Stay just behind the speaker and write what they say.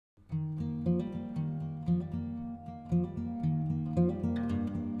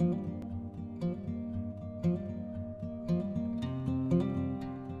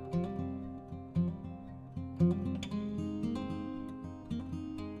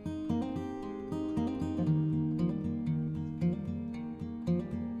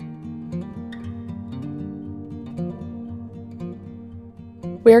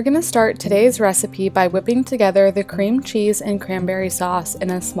We're going to start today's recipe by whipping together the cream cheese and cranberry sauce in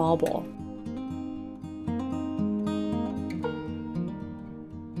a small bowl.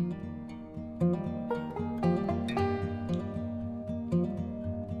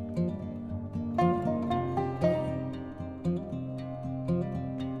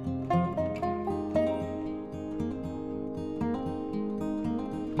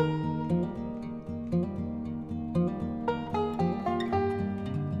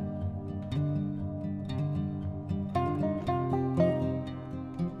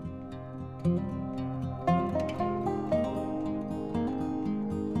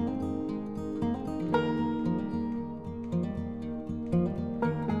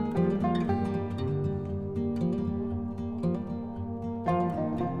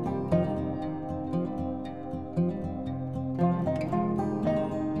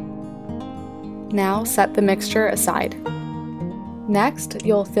 Now set the mixture aside. Next,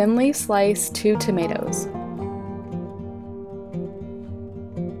 you'll thinly slice 2 tomatoes.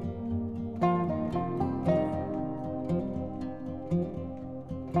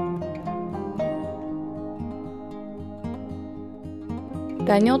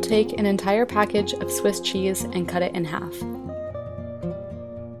 Then you'll take an entire package of Swiss cheese and cut it in half.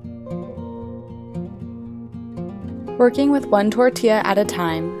 Working with 1 tortilla at a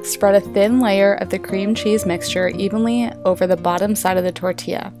time, spread a thin layer of the cream cheese mixture evenly over the bottom side of the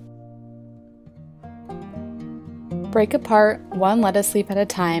tortilla. Break apart 1 lettuce leaf at a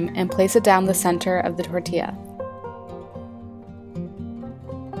time and place it down the center of the tortilla.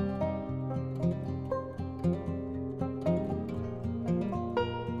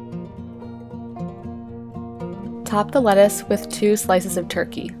 Top the lettuce with 2 slices of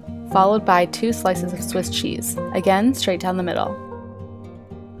turkey, followed by 2 slices of Swiss cheese, again straight down the middle.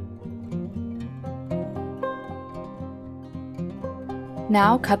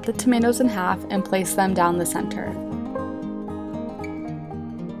 Now cut the tomatoes in half and place them down the center.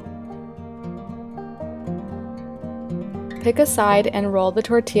 Pick a side and roll the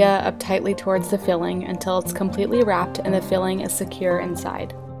tortilla up tightly towards the filling until it's completely wrapped and the filling is secure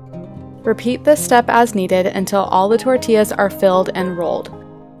inside. Repeat this step as needed until all the tortillas are filled and rolled.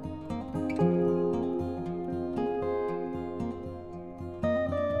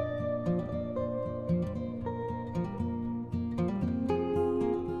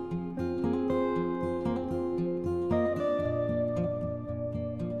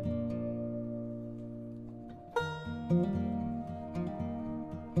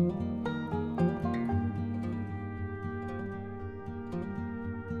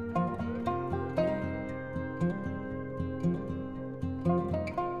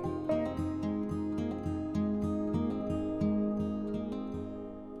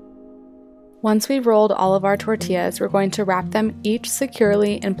 Once we've rolled all of our tortillas, we're going to wrap them each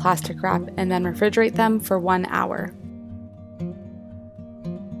securely in plastic wrap and then refrigerate them for 1 hour.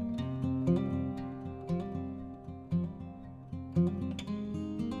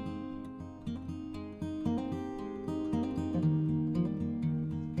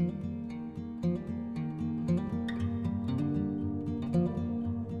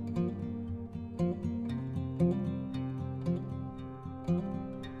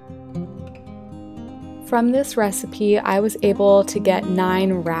 From this recipe, I was able to get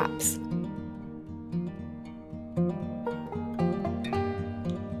 9 wraps.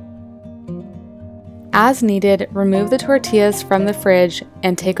 As needed, remove the tortillas from the fridge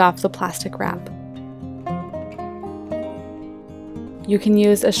and take off the plastic wrap. You can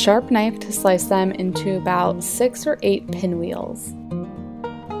use a sharp knife to slice them into about 6 or 8 pinwheels.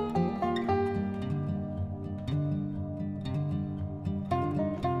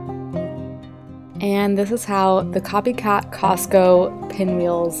 And this is how the copycat Costco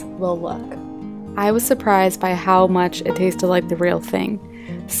pinwheels will look. I was surprised by how much it tasted like the real thing.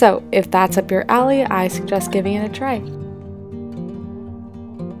 So if that's up your alley, I suggest giving it a try.